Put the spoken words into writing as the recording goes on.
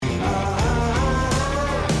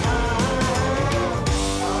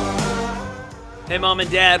Hey, Mom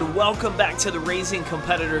and Dad, welcome back to the Raising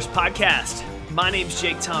Competitors podcast. My name's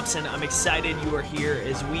Jake Thompson. I'm excited you are here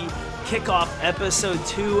as we kick off episode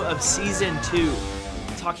 2 of season 2,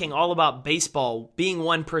 talking all about baseball, being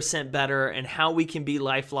 1% better, and how we can be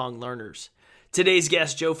lifelong learners. Today's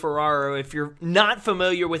guest, Joe Ferraro, if you're not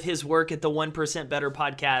familiar with his work at the 1% Better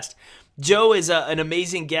podcast, Joe is an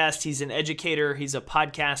amazing guest. He's an educator. He's a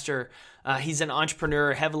podcaster. He's an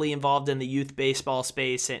entrepreneur heavily involved in the youth baseball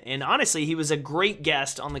space. And honestly, he was a great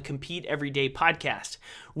guest on the Compete Everyday podcast.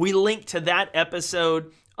 We linked to that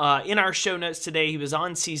episode in our show notes today. He was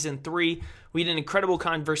on season 3. We had an incredible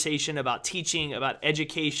conversation about teaching, about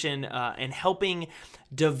education, and helping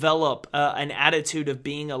develop an attitude of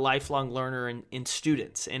being a lifelong learner in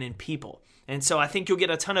students and in people. And so I think you'll get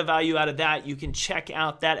a ton of value out of that. You can check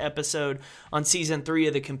out that episode on season 3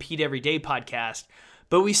 of the Compete Everyday podcast.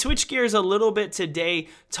 But we switch gears a little bit today,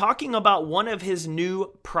 talking about one of his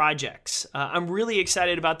new projects. I'm really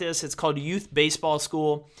excited about this. It's called Youth Baseball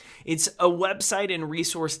School. It's a website and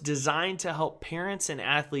resource designed to help parents and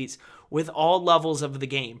athletes with all levels of the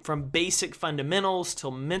game, from basic fundamentals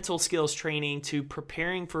to mental skills training to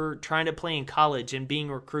preparing for trying to play in college and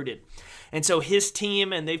being recruited. And so his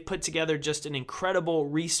team, and they've put together just an incredible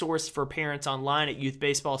resource for parents online at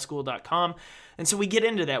youthbaseballschool.com. And so we get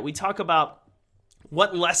into that. We talk about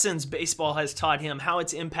what lessons baseball has taught him, how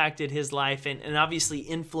it's impacted his life, and obviously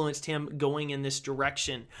influenced him going in this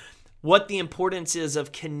direction. What the importance is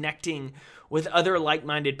of connecting with other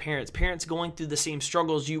like-minded parents going through the same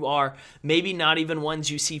struggles you are, maybe not even ones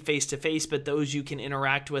you see face-to-face, but those you can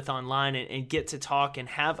interact with online and get to talk and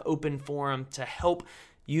have open forum to help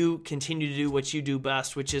you continue to do what you do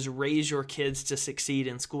best, which is raise your kids to succeed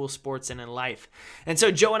in school, sports, and in life. And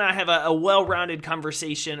so Joe and I have a well-rounded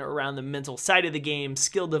conversation around the mental side of the game,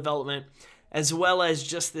 skill development, as well as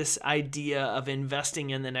just this idea of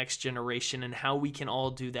investing in the next generation and how we can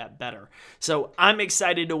all do that better. So I'm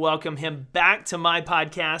excited to welcome him back to my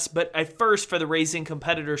podcast. But at first, for the Raising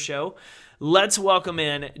Competitor show, let's welcome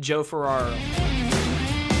in Joe Ferraro.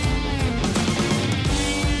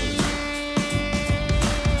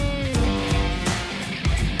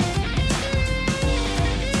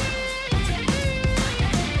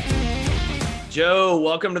 Joe,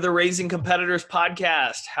 welcome to the Raising Competitors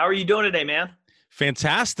podcast. How are you doing today, man?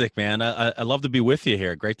 Fantastic, man. I love to be with you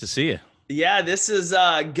here. Great to see you. Yeah, this is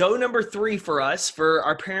go number 3 for us. For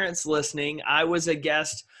our parents listening, I was a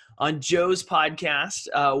guest on Joe's podcast,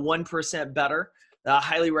 1% Better. I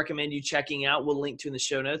highly recommend you checking out. We'll link to in the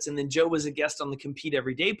show notes. And then Joe was a guest on the Compete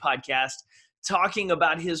Everyday podcast, talking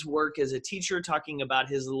about his work as a teacher, talking about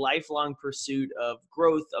his lifelong pursuit of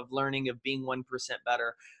growth, of learning, of being 1%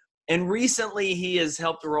 better. And recently, he has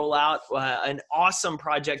helped roll out an awesome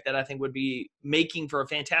project that I think would be making for a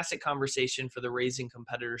fantastic conversation for the Raising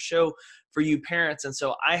Competitor show for you parents. And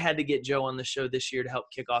so I had to get Joe on the show this year to help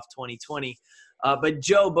kick off 2020. But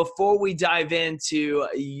Joe, before we dive into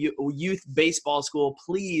Youth Baseball School,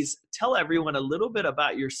 please tell everyone a little bit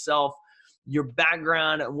about yourself, your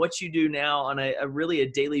background, and what you do now on a really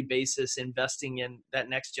daily basis, investing in that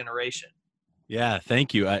next generation. Yeah,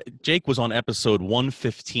 thank you. Jake was on episode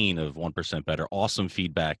 115 of 1% Better. Awesome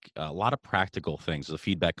feedback. A lot of practical things. The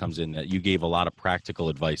feedback comes in that you gave a lot of practical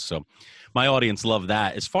advice. So my audience loved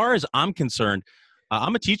that. As far as I'm concerned,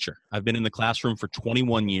 I'm a teacher. I've been in the classroom for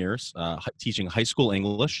 21 years, teaching high school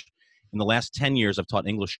English. In the last 10 years, I've taught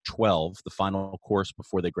English 12, the final course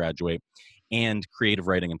before they graduate, and creative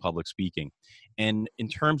writing and public speaking. And in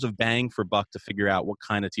terms of bang for buck to figure out what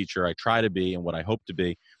kind of teacher I try to be and what I hope to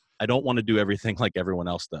be, I don't want to do everything like everyone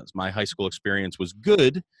else does. My high school experience was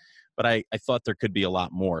good, but I thought there could be a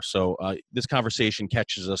lot more. So this conversation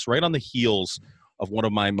catches us right on the heels of one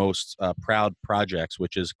of my most proud projects,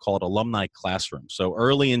 which is called Alumni Classroom. So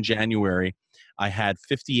early in January, I had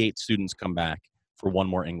 58 students come back for one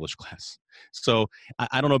more English class. So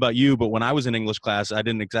I don't know about you, but when I was in English class, I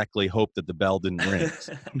didn't exactly hope that the bell didn't ring.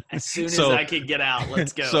 As soon as I could get out,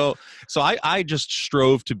 let's go. So I just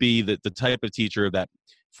strove to be the type of teacher that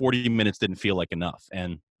 40 minutes didn't feel like enough.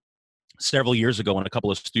 And several years ago, when a couple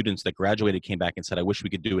of students that graduated came back and said, I wish we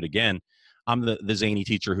could do it again, I'm the zany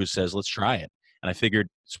teacher who says, let's try it. And I figured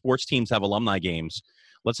sports teams have alumni games.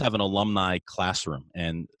 Let's have an alumni classroom.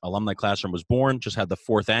 And Alumni Classroom was born, just had the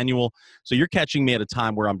 4th annual. So you're catching me at a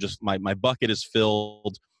time where I'm just, my bucket is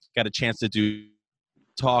filled, got a chance to do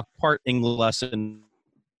talk, part English lesson,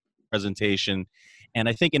 presentation. And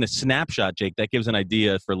I think in a snapshot, Jake, that gives an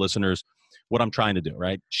idea for listeners what I'm trying to do,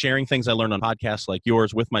 right? Sharing things I learned on podcasts like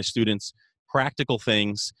yours with my students, practical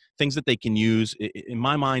things that they can use. In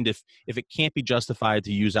my mind, if it can't be justified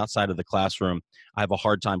to use outside of the classroom, I have a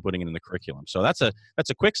hard time putting it in the curriculum. So that's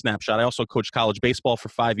a quick snapshot. I also coached college baseball for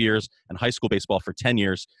 5 years and high school baseball for 10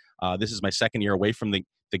 years. This is my second year away from the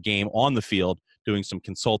game on the field, doing some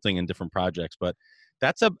consulting and different projects. But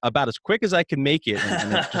that's about as quick as I can make it,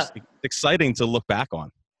 and it's just exciting to look back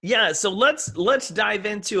on. Yeah, so let's dive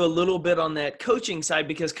into a little bit on that coaching side,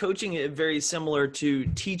 because coaching is very similar to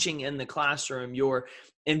teaching in the classroom. You're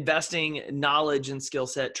investing knowledge and skill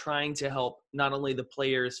set, trying to help not only the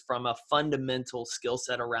players from a fundamental skill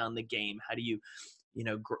set around the game. How do you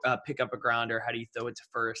pick up a grounder? How do you throw it to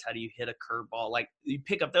first? How do you hit a curveball? Like, you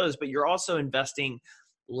pick up those, but you're also investing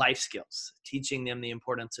life skills, teaching them the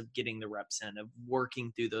importance of getting the reps in, of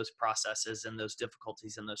working through those processes and those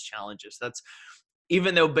difficulties and those challenges. That's,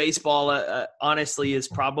 even though baseball, honestly, is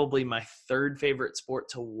probably my third favorite sport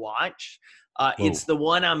to watch, it's the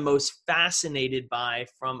one I'm most fascinated by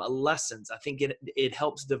from lessons. I think it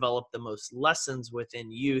helps develop the most lessons within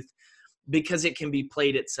youth because it can be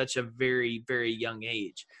played at such a very, very young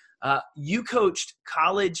age. You coached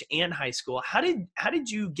college and high school. How did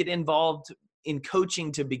you get involved in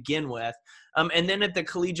coaching to begin with, and then at the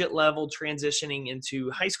collegiate level, transitioning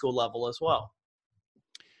into high school level as well?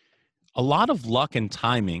 A lot of luck and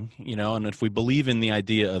timing, and if we believe in the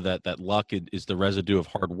idea that luck is the residue of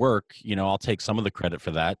hard work, I'll take some of the credit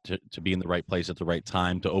for that, to be in the right place at the right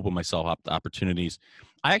time, to open myself up to opportunities.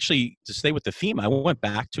 I actually, to stay with the theme, I went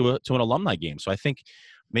back to an alumni game. So I think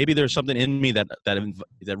maybe there's something in me that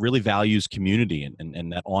really values community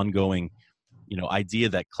and that ongoing, idea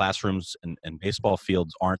that classrooms and baseball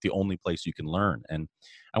fields aren't the only place you can learn. And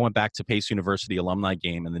I went back to Pace University alumni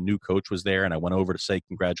game, and the new coach was there, and I went over to say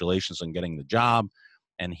congratulations on getting the job.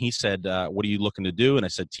 And he said, what are you looking to do? And I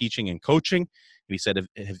said, teaching and coaching. And he said,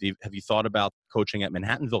 have you thought about coaching at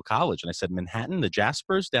Manhattanville College? And I said, Manhattan, the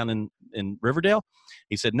Jaspers down in Riverdale?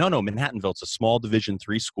 He said, no, Manhattanville. It's a small Division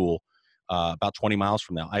III school about 20 miles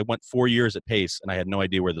from now. I went 4 years at Pace, and I had no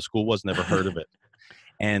idea where the school was, never heard of it.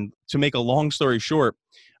 And to make a long story short,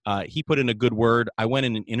 he put in a good word. I went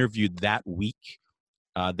in and interviewed that week.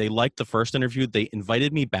 They liked the first interview. They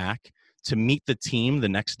invited me back to meet the team the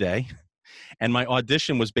next day. And my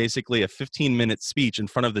audition was basically a 15-minute speech in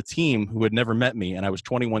front of the team who had never met me, and I was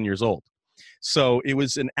 21 years old. So it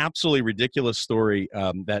was an absolutely ridiculous story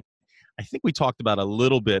that I think we talked about a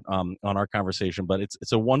little bit on our conversation, but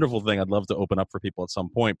it's a wonderful thing. I'd love to open up for people at some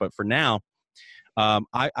point. But for now,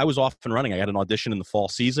 I was off and running. I had an audition in the fall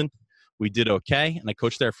season. We did okay, and I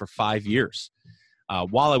coached there for 5 years.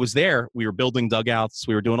 While I was there, we were building dugouts.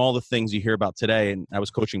 We were doing all the things you hear about today, and I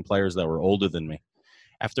was coaching players that were older than me.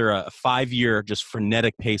 After a 5-year just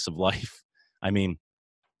frenetic pace of life, I mean,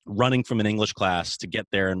 running from an English class to get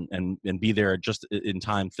there and be there just in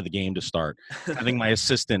time for the game to start, having my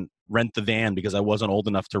assistant rent the van because I wasn't old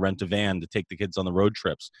enough to rent a van to take the kids on the road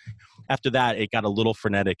trips. After that, it got a little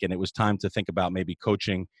frenetic, and it was time to think about maybe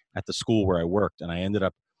coaching at the school where I worked. And I ended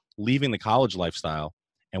up leaving the college lifestyle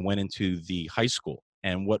and went into the high school.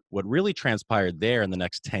 And what really transpired there in the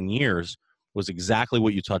next 10 years was exactly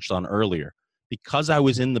what you touched on earlier. Because I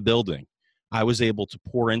was in the building, I was able to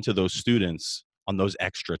pour into those students on those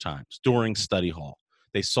extra times during study hall.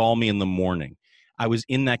 They saw me in the morning. I was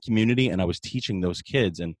in that community, and I was teaching those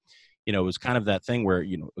kids. And, it was kind of that thing where,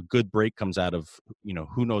 a good break comes out of,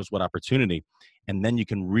 who knows what opportunity. And then you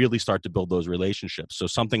can really start to build those relationships. So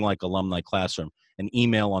something like Alumni Classroom, an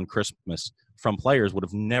email on Christmas from players would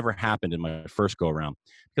have never happened in my first go around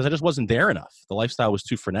because I just wasn't there enough. The lifestyle was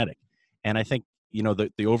too frenetic. And I think,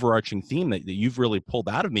 the overarching theme that you've really pulled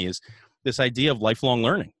out of me is this idea of lifelong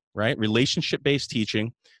learning, right? Relationship-based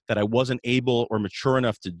teaching that I wasn't able or mature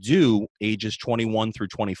enough to do ages 21 through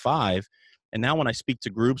 25. And now when I speak to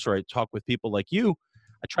groups or I talk with people like you,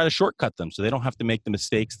 I try to shortcut them so they don't have to make the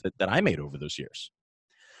mistakes that I made over those years.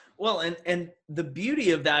 Well, and the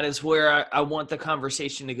beauty of that is where I want the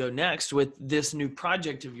conversation to go next with this new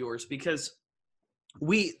project of yours, because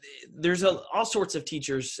there's all sorts of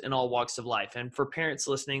teachers in all walks of life. And for parents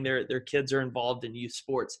listening, their kids are involved in youth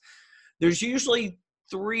sports. There's usually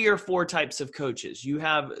 3 or 4 types of coaches. You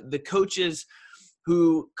have the coaches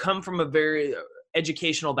who come from a very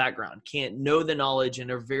educational background, can't know the knowledge,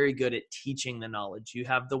 and are very good at teaching the knowledge. You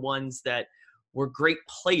have the ones that were great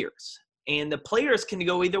players, and the players can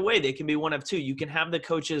go either way. They can be one of two. You can have the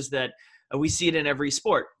coaches that we see it in every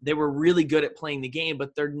sport. They were really good at playing the game,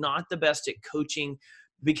 but they're not the best at coaching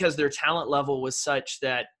because their talent level was such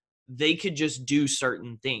that they could just do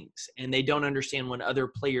certain things, and they don't understand when other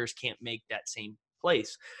players can't make that same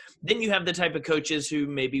place. Then you have the type of coaches who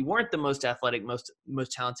maybe weren't the most athletic,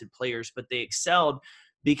 most talented players, but they excelled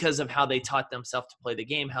because of how they taught themselves to play the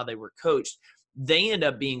game, how they were coached, they end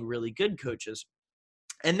up being really good coaches.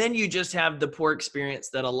 And then you just have the poor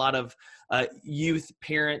experience that a lot of youth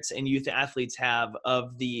parents and youth athletes have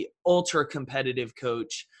of the ultra competitive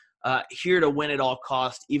coach here to win at all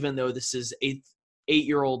costs, even though this is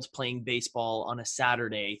eight-year-olds playing baseball on a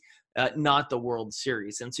Saturday, not the World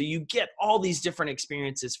Series. And so you get all these different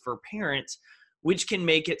experiences for parents, which can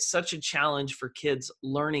make it such a challenge for kids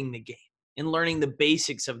learning the game and learning the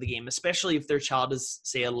basics of the game, especially if their child is,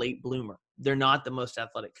 say, a late bloomer. They're not the most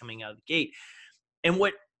athletic coming out of the gate. And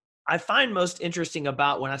what I find most interesting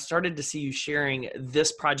about when I started to see you sharing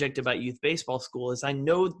this project about Youth Baseball School is I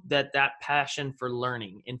know that passion for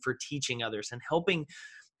learning and for teaching others and helping,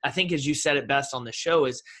 I think as you said it best on the show,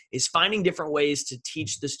 is finding different ways to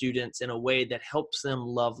teach the students in a way that helps them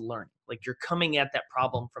love learning. Like you're coming at that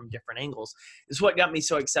problem from different angles is what got me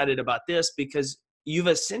so excited about this, because you've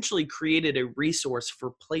essentially created a resource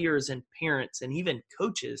for players and parents and even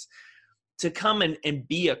coaches to come and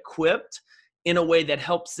be equipped in a way that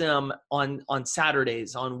helps them on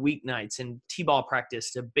Saturdays, on weeknights, and t-ball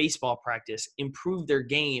practice to baseball practice, improve their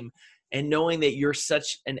game, and knowing that you're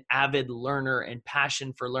such an avid learner and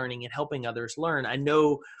passion for learning and helping others learn. I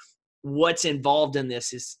know what's involved in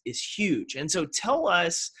this is huge. And so tell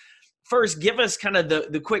us, first, give us kind of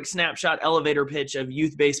the quick snapshot elevator pitch of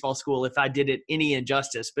Youth Baseball School, if I did it any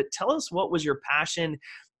injustice, but tell us what was your passion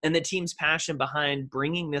and the team's passion behind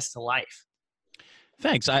bringing this to life.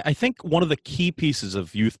 Thanks. I think one of the key pieces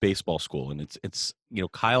of Youth Baseball School, and it's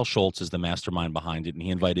Kyle Schultz is the mastermind behind it, and he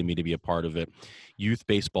invited me to be a part of it.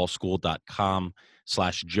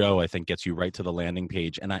 youthbaseballschool.com/Joe, I think, gets you right to the landing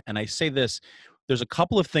page. And I say this, there's a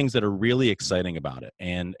couple of things that are really exciting about it.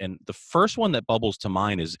 And the first one that bubbles to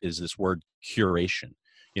mind is this word curation.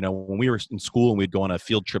 When we were in school and we'd go on a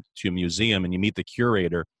field trip to a museum and you meet the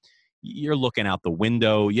curator, you're looking out the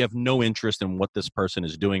window. You have no interest in what this person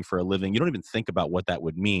is doing for a living. You don't even think about what that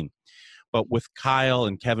would mean. But with Kyle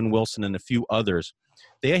and Kevin Wilson and a few others,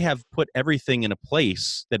 they have put everything in a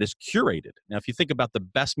place that is curated. Now, if you think about the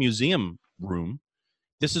best museum room,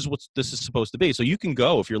 this is what this is supposed to be. So you can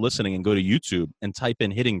go, if you're listening, and go to YouTube and type in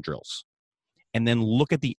hitting drills and then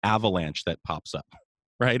look at the avalanche that pops up.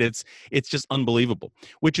 Right? It's just unbelievable,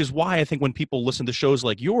 which is why I think when people listen to shows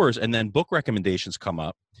like yours and then book recommendations come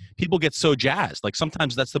up, people get so jazzed. Like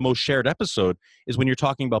sometimes that's the most shared episode is when you're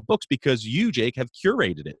talking about books, because you, Jake, have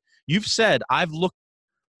curated it. You've said, I've looked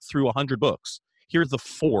through 100 books. Here's the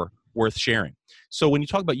 4 worth sharing. So when you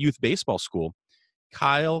talk about Youth Baseball School,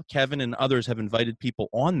 Kyle, Kevin, and others have invited people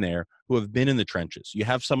on there who have been in the trenches. You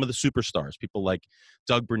have some of the superstars, people like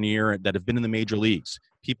Doug Bernier that have been in the major leagues,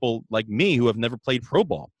 people like me who have never played pro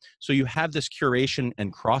ball. So you have this curation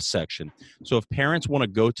and cross-section. So if parents want to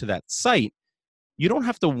go to that site, you don't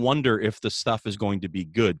have to wonder if the stuff is going to be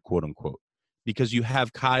good, quote unquote, because you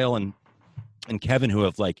have Kyle and Kevin who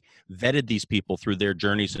have vetted these people through their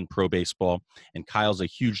journeys in pro baseball. And Kyle's a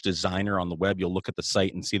huge designer on the web. You'll look at the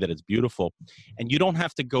site and see that it's beautiful. And you don't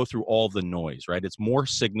have to go through all the noise, right? It's more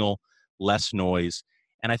signal, less noise.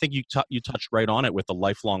 And I think you touched right on it with the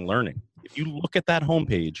lifelong learning. If you look at that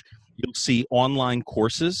homepage, you'll see online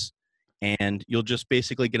courses, and you'll just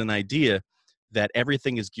basically get an idea that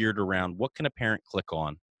everything is geared around what can a parent click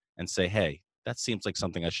on and say, hey, that seems like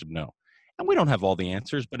something I should know. And we don't have all the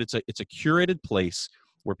answers, but it's a curated place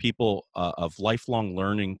where people of lifelong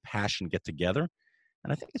learning passion get together.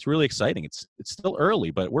 And I think it's really exciting. It's still early,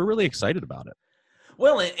 but we're really excited about it.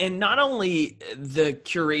 Well, and not only the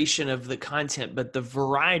curation of the content, but the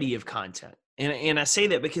variety of content. And I say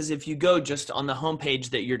that because if you go just on the homepage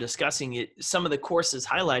that you're discussing it, some of the courses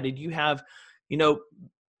highlighted, you have,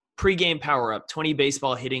 pregame power up, 20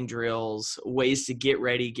 baseball hitting drills, ways to get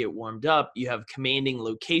ready, get warmed up. You have commanding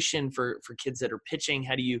location for kids that are pitching.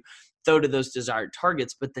 How do you throw to those desired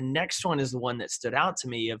targets? But the next one is the one that stood out to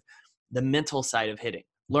me of the mental side of hitting.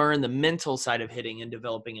 Learn the mental side of hitting and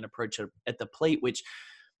developing an approach at the plate, which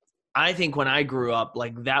I think when I grew up,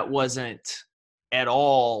 that wasn't at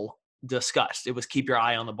all discussed. It was keep your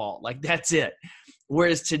eye on the ball. That's it.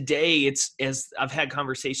 Whereas today, it's, as I've had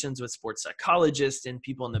conversations with sports psychologists and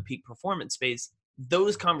people in the peak performance space,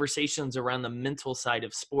 those conversations around the mental side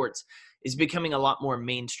of sports is becoming a lot more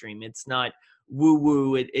mainstream. It's not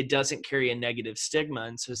woo-woo. It doesn't carry a negative stigma.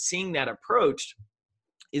 And so seeing that approach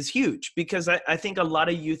is huge, because I think a lot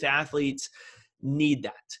of youth athletes need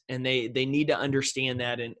that, and they need to understand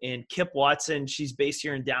that. And Kip Watson, she's based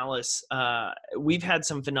here in Dallas. We've had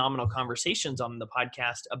some phenomenal conversations on the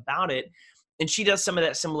podcast about it. And she does some of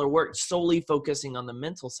that similar work, solely focusing on the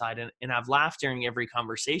mental side. And I've laughed during every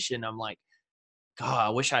conversation. I'm like, God, I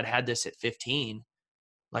wish I'd had this at 15.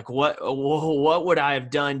 Like what would I have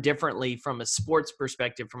done differently from a sports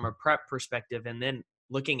perspective, from a prep perspective, and then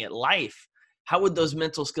looking at life? How would those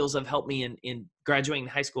mental skills have helped me in graduating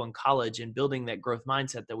high school and college and building that growth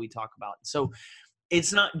mindset that we talk about? So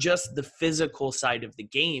it's not just the physical side of the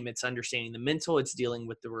game. It's understanding the mental. It's dealing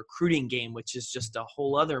with the recruiting game, which is just a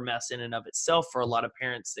whole other mess in and of itself for a lot of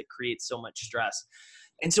parents that creates so much stress.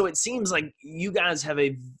 And so it seems like you guys have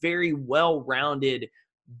a very well-rounded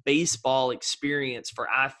baseball experience for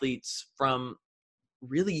athletes from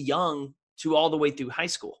really young to all the way through high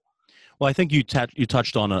school. Well, I think you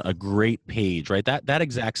touched on a great page, right? That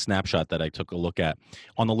exact snapshot that I took a look at.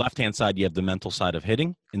 On the left-hand side, you have the mental side of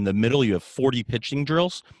hitting. In the middle, you have 40 pitching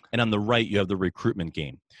drills. And on the right, you have the recruitment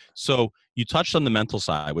game. So you touched on the mental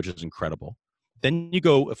side, which is incredible. Then you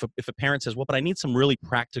go, if a parent says, well, but I need some really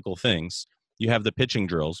practical things, you have the pitching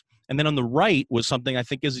drills. And then on the right was something I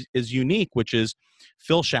think is unique, which is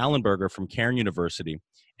Phil Schallenberger from Cairn University.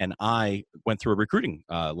 And I went through a recruiting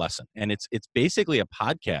lesson. And it's basically a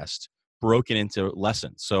podcast broken into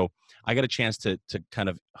lessons. So I got a chance to kind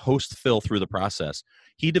of host Phil through the process.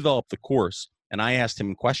 He developed the course and I asked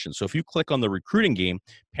him questions. So if you click on the recruiting game,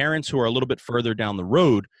 parents who are a little bit further down the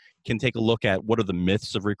road can take a look at what are the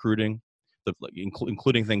myths of recruiting,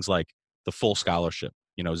 including things like the full scholarship.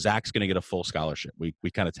 You know, Zach's going to get a full scholarship.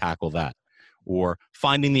 We kind of tackle that. Or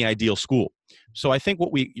finding the ideal school. So I think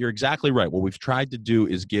you're exactly right. What we've tried to do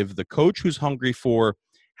is give the coach who's hungry for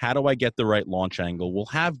how do I get the right launch angle? We'll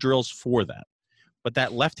have drills for that. But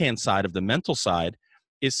that left-hand side of the mental side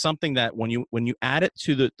is something that when you add it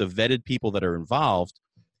to the vetted people that are involved,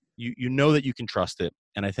 you know that you can trust it.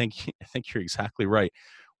 And I think you're exactly right.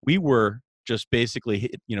 We were just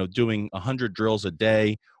basically doing 100 drills a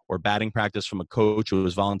day or batting practice from a coach who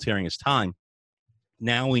was volunteering his time.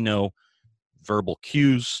 Now we know verbal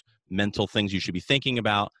cues, mental things you should be thinking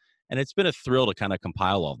about. And it's been a thrill to kind of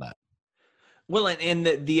compile all that. Well, and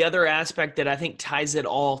the other aspect that I think ties it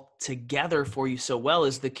all together for you so well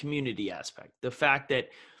is the community aspect. The fact that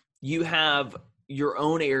you have your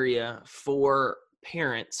own area for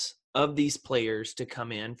parents of these players to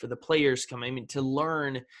come in, for the players to come in, to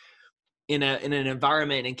learn in an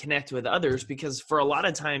environment and connect with others, because for a lot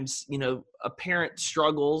of times, a parent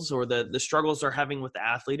struggles, or the struggles they're having with the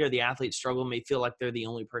athlete, or the athlete struggle may feel like they're the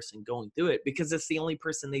only person going through it because it's the only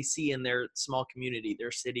person they see in their small community,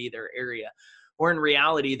 their city, their area. Or in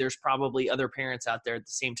reality, there's probably other parents out there at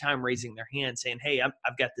the same time raising their hand saying, hey,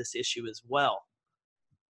 I've got this issue as well.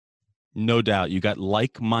 No doubt. You got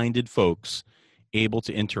like-minded folks able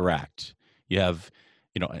to interact. You have,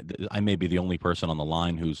 I may be the only person on the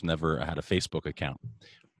line who's never had a Facebook account,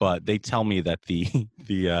 but they tell me that the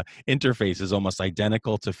interface is almost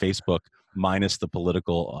identical to Facebook minus the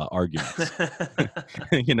political arguments.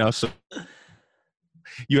 So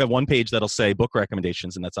you have one page that'll say book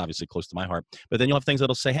recommendations, and that's obviously close to my heart. But then you'll have things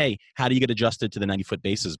that'll say, hey, how do you get adjusted to the 90-foot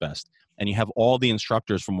bases best? And you have all the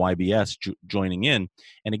instructors from YBS joining in.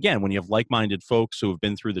 And again, when you have like-minded folks who have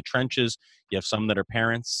been through the trenches, you have some that are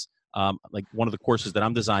parents. Like one of the courses that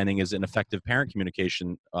I'm designing is an effective parent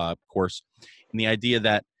communication course. And the idea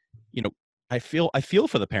that, I feel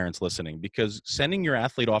for the parents listening, because sending your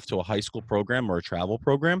athlete off to a high school program or a travel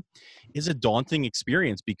program is a daunting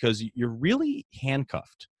experience because you're really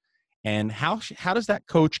handcuffed. And how does that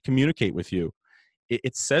coach communicate with you?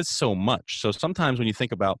 It says so much. So sometimes when you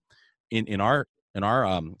think about in our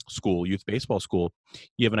school, youth baseball school,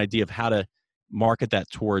 you have an idea of how to market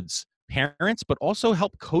that towards parents, but also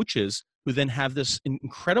help coaches who then have this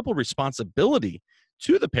incredible responsibility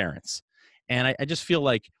to the parents. And I just feel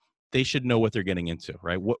like they should know what they're getting into,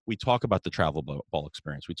 right? What we talk about the travel ball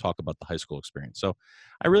experience, we talk about the high school experience. So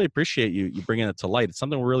I really appreciate you bringing it to light. It's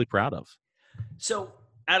something we're really proud of. So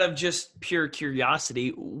out of just pure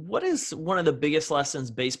curiosity, what is one of the biggest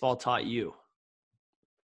lessons baseball taught you?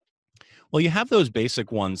 Well, you have those basic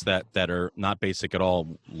ones that are not basic at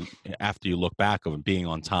all after you look back of being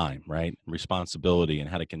on time, right? Responsibility and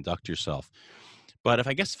how to conduct yourself. But if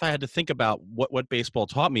I had to think about what baseball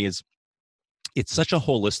taught me is it's such a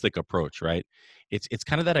holistic approach, right? It's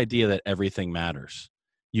kind of that idea that everything matters.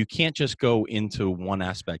 You can't just go into one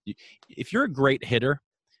aspect. If you're a great hitter,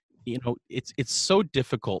 it's so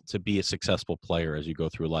difficult to be a successful player as you go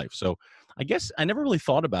through life. So I guess I never really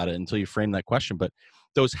thought about it until you framed that question, but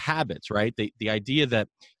those habits, right? The idea that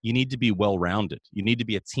you need to be well-rounded, you need to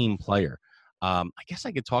be a team player. I guess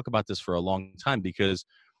I could talk about this for a long time because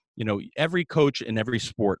every coach in every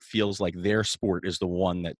sport feels like their sport is the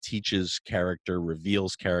one that teaches character,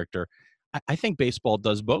 reveals character. I think baseball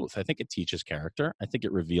does both. I think it teaches character. I think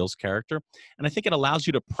it reveals character. And I think it allows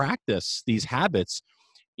you to practice these habits.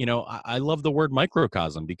 I love the word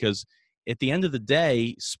microcosm because at the end of the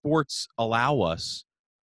day, sports allow us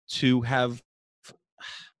to have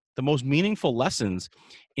the most meaningful lessons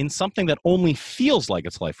in something that only feels like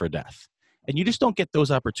it's life or death. And you just don't get those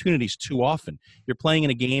opportunities too often. You're playing in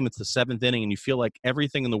a game, it's the seventh inning, and you feel like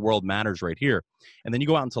everything in the world matters right here. And then you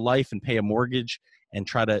go out into life and pay a mortgage and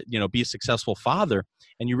try to, be a successful father.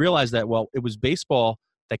 And you realize that, well, it was baseball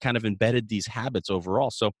that kind of embedded these habits overall.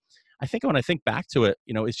 So I think when I think back to it,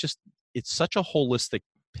 it's such a holistic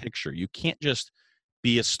picture. You can't just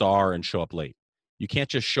be a star and show up late. You can't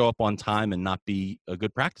just show up on time and not be a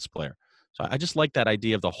good practice player. So I just like that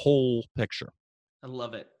idea of the whole picture. I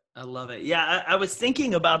love it. Yeah, I was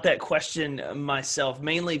thinking about that question myself,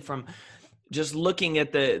 mainly from just looking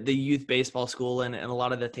at the youth baseball school and a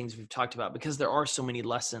lot of the things we've talked about, because there are so many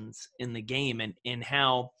lessons in the game and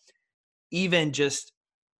how even just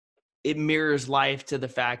it mirrors life to the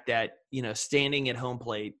fact that, standing at home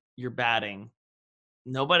plate, you're batting.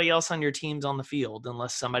 Nobody else on your team's on the field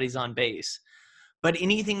unless somebody's on base. But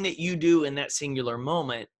anything that you do in that singular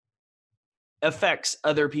moment affects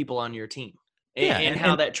other people on your team. And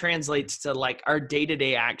how that translates to like our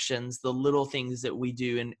day-to-day actions, the little things that we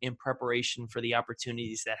do in preparation for the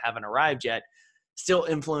opportunities that haven't arrived yet, still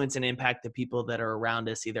influence and impact the people that are around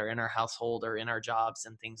us, either in our household or in our jobs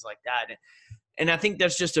and things like that. And I think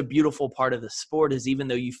that's just a beautiful part of the sport, is even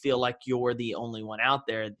though you feel like you're the only one out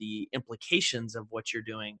there, the implications of what you're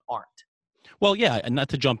doing aren't. Well, yeah, and not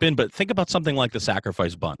to jump in, but think about something like the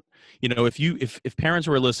sacrifice bunt. If parents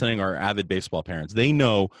who are listening are avid baseball parents, they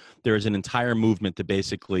know there is an entire movement to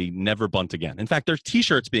basically never bunt again. In fact, there's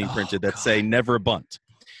T-shirts being printed that say never bunt.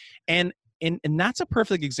 And that's a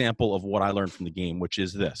perfect example of what I learned from the game, which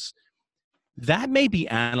is this. That may be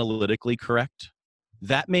analytically correct.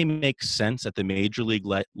 That may make sense at the major league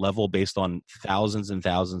level based on thousands and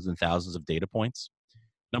thousands and thousands of data points.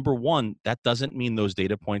 Number one, that doesn't mean those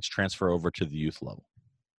data points transfer over to the youth level.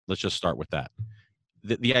 Let's just start with that.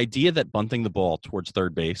 The idea that bunting the ball towards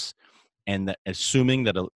third base and that assuming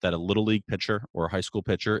that a little league pitcher or a high school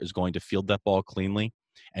pitcher is going to field that ball cleanly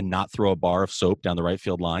and not throw a bar of soap down the right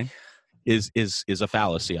field line is a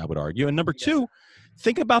fallacy, I would argue. And number two,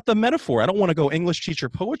 think about the metaphor. I don't want to go English teacher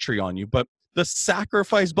poetry on you, but the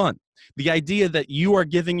sacrifice bunt, the idea that you are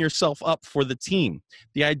giving yourself up for the team,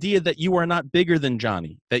 the idea that you are not bigger than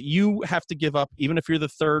Johnny, that you have to give up, even if you're the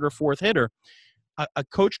third or fourth hitter. A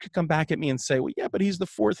coach could come back at me and say, well, yeah, but he's the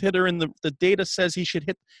fourth hitter and the data says he should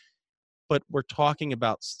hit. But we're talking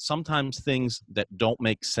about sometimes things that don't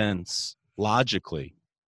make sense logically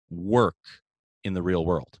work in the real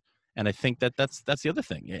world. And I think that's the other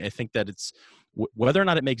thing. I think that it's whether or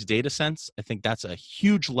not it makes data sense, I think that's a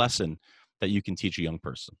huge lesson that you can teach a young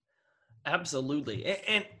person. Absolutely.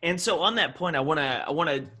 And so on that point, I want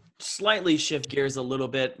to slightly shift gears a little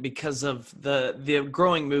bit because of the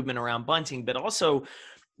growing movement around bunting, but also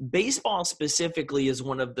baseball specifically is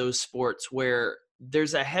one of those sports where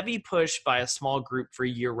there's a heavy push by a small group for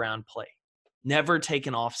year-round play. Never take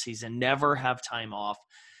an off season, never have time off.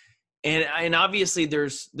 And obviously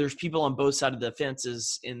there's people on both sides of the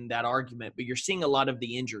fences in that argument, but you're seeing a lot of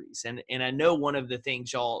the injuries. And I know one of the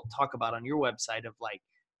things y'all talk about on your website of like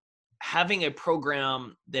having a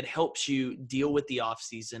program that helps you deal with the off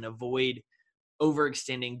season, avoid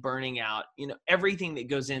overextending, burning out, everything that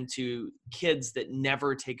goes into kids that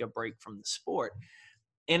never take a break from the sport.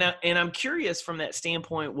 And I'm curious from that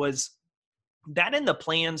standpoint, was that in the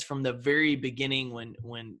plans from the very beginning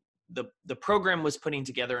when the program was putting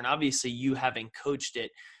together, and obviously you having coached it,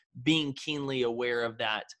 being keenly aware of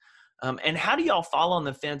that. And how do y'all fall on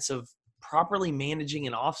the fence of properly managing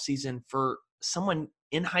an off season for someone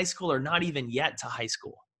in high school or not even yet to high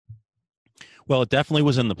school? Well, it definitely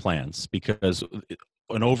was in the plans because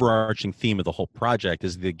an overarching theme of the whole project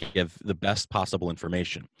is to give the best possible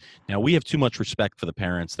information. Now, we have too much respect for the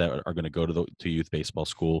parents that are going to go to youth baseball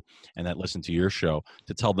school and that listen to your show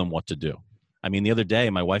to tell them what to do. I mean, the other day,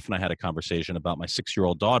 my wife and I had a conversation about my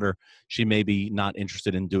 6-year-old daughter. She may be not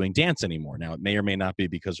interested in doing dance anymore. Now, it may or may not be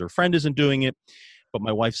because her friend isn't doing it, but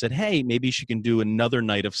my wife said, hey, maybe she can do another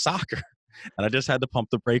night of soccer. And I just had to pump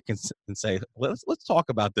the brake and say, let's talk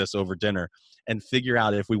about this over dinner and figure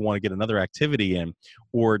out if we want to get another activity in,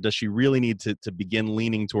 or does she really need to begin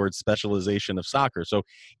leaning towards specialization of soccer? So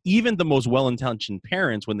even the most well-intentioned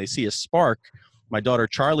parents, when they see a spark, my daughter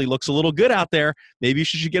Charlie looks a little good out there, maybe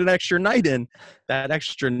she should get an extra night in. That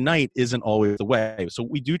extra night isn't always the way. So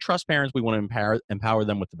we do trust parents. We want to empower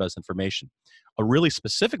them with the best information. A really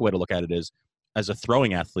specific way to look at it is, as a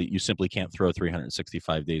throwing athlete, you simply can't throw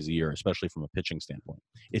 365 days a year, especially from a pitching standpoint.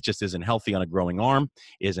 It just isn't healthy on a growing arm,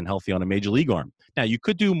 isn't healthy on a major league arm. Now, you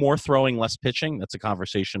could do more throwing, less pitching. That's a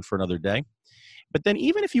conversation for another day. But then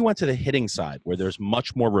even if you went to the hitting side where there's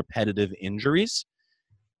much more repetitive injuries,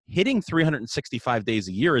 hitting 365 days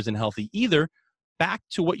a year isn't healthy either. Back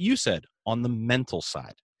to what you said on the mental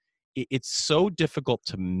side. It's so difficult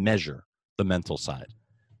to measure the mental side,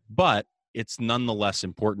 but it's nonetheless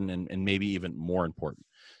important and maybe even more important.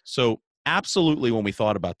 So absolutely, when we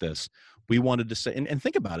thought about this, we wanted to say, and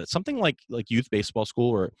think about it, something like youth baseball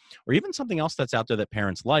school or even something else that's out there that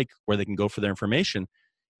parents like where they can go for their information.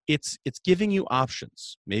 It's giving you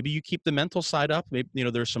options. Maybe you keep the mental side up. Maybe,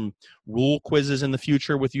 there's some rule quizzes in the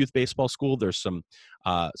future with youth baseball school. There's some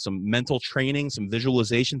mental training, some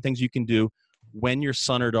visualization things you can do when your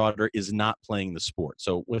son or daughter is not playing the sport.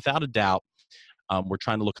 So without a doubt, we're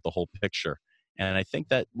trying to look at the whole picture. And I think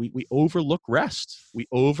that we overlook rest. We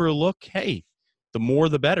overlook, hey, the more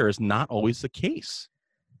the better is not always the case.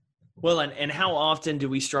 Well, and how often do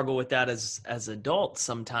we struggle with that as adults?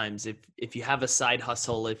 Sometimes if you have a side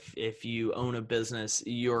hustle, if you own a business,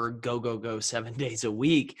 you're go 7 days a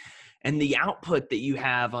week, and the output that you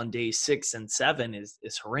have on days 6 and 7 is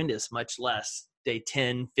horrendous, much less day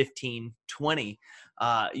 10, 15, 20.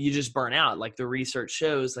 You just burn out. Like the research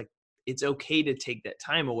shows, like it's okay to take that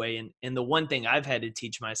time away. And the one thing I've had to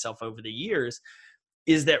teach myself over the years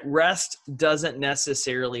is that rest doesn't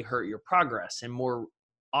necessarily hurt your progress, and more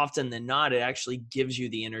often than not, it actually gives you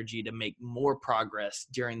the energy to make more progress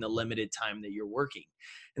during the limited time that you're working.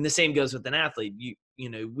 And the same goes with an athlete.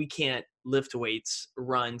 We can't lift weights,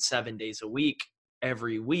 run 7 days a week,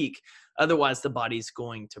 every week. Otherwise, the body's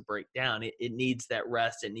going to break down. It needs that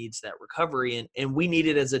rest. It needs that recovery. And we need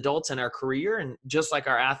it as adults in our career. And just like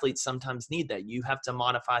our athletes sometimes need that, you have to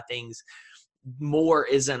modify things. More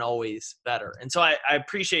isn't always better. And so I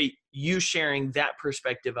appreciate you sharing that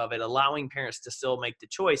perspective of it, allowing parents to still make the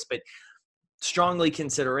choice, but strongly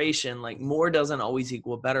consideration, like more doesn't always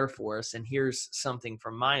equal better for us. And here's something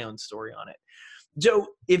from my own story on it. Joe,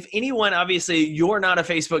 if anyone, obviously you're not a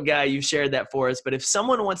Facebook guy, you've shared that for us, but if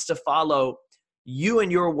someone wants to follow you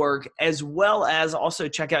and your work, as well as also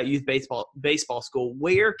check out Youth Baseball School,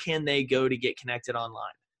 where can they go to get connected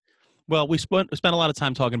online? Well, we spent a lot of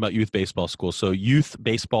time talking about Youth Baseball School. So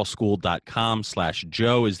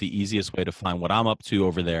youthbaseballschool.com/Joe is the easiest way to find what I'm up to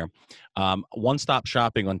over there. One-stop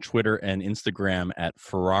shopping on Twitter and Instagram at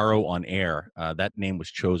Ferraro on Air. That name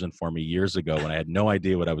was chosen for me years ago when I had no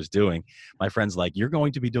idea what I was doing. My friend's like, you're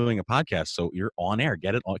going to be doing a podcast, so you're on air.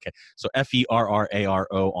 Get it? Okay. So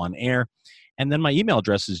FERRARO on air. And then my email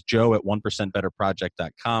address is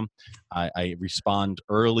joe@1%betterproject.com. I respond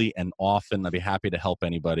early and often. I'd be happy to help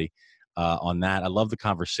anybody on that. I love the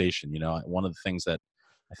conversation. One of the things that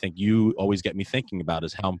I think you always get me thinking about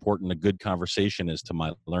is how important a good conversation is to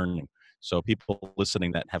my learning. So people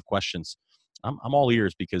listening that have questions, I'm all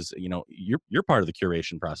ears because, you're part of the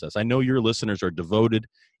curation process. I know your listeners are devoted,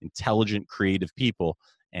 intelligent, creative people.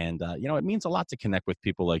 And, it means a lot to connect with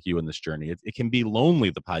people like you in this journey. It can be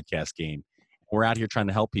lonely, the podcast game. We're out here trying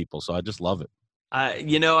to help people. So I just love it.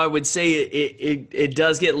 I would say it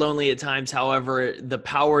does get lonely at times. However, the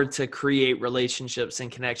power to create relationships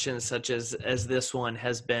and connections such as this one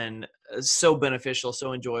has been so beneficial,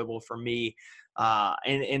 so enjoyable for me.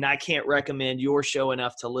 And I can't recommend your show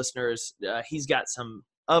enough to listeners. He's got some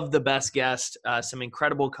of the best guests, some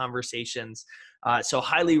incredible conversations. So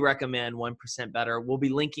highly recommend 1% Better. We'll be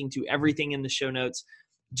linking to everything in the show notes.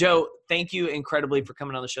 Joe, thank you incredibly for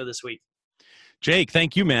coming on the show this week. Jake,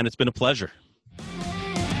 thank you, man. It's been a pleasure.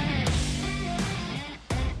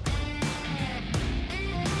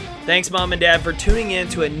 Thanks, Mom and Dad, for tuning in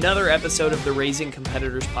to another episode of the Raising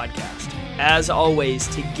Competitors podcast. As always,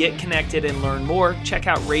 to get connected and learn more, check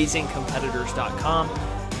out raisingcompetitors.com.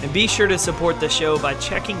 And be sure to support the show by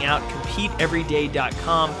checking out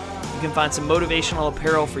CompeteEveryday.com. You can find some motivational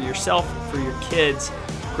apparel for yourself, for your kids,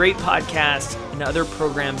 great podcasts, and other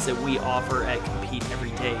programs that we offer at Compete Every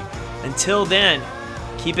Day. Until then,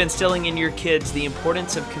 keep instilling in your kids the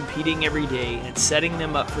importance of competing every day and setting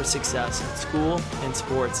them up for success in school, in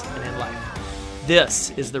sports, and in life. This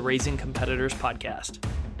is the Raising Competitors podcast.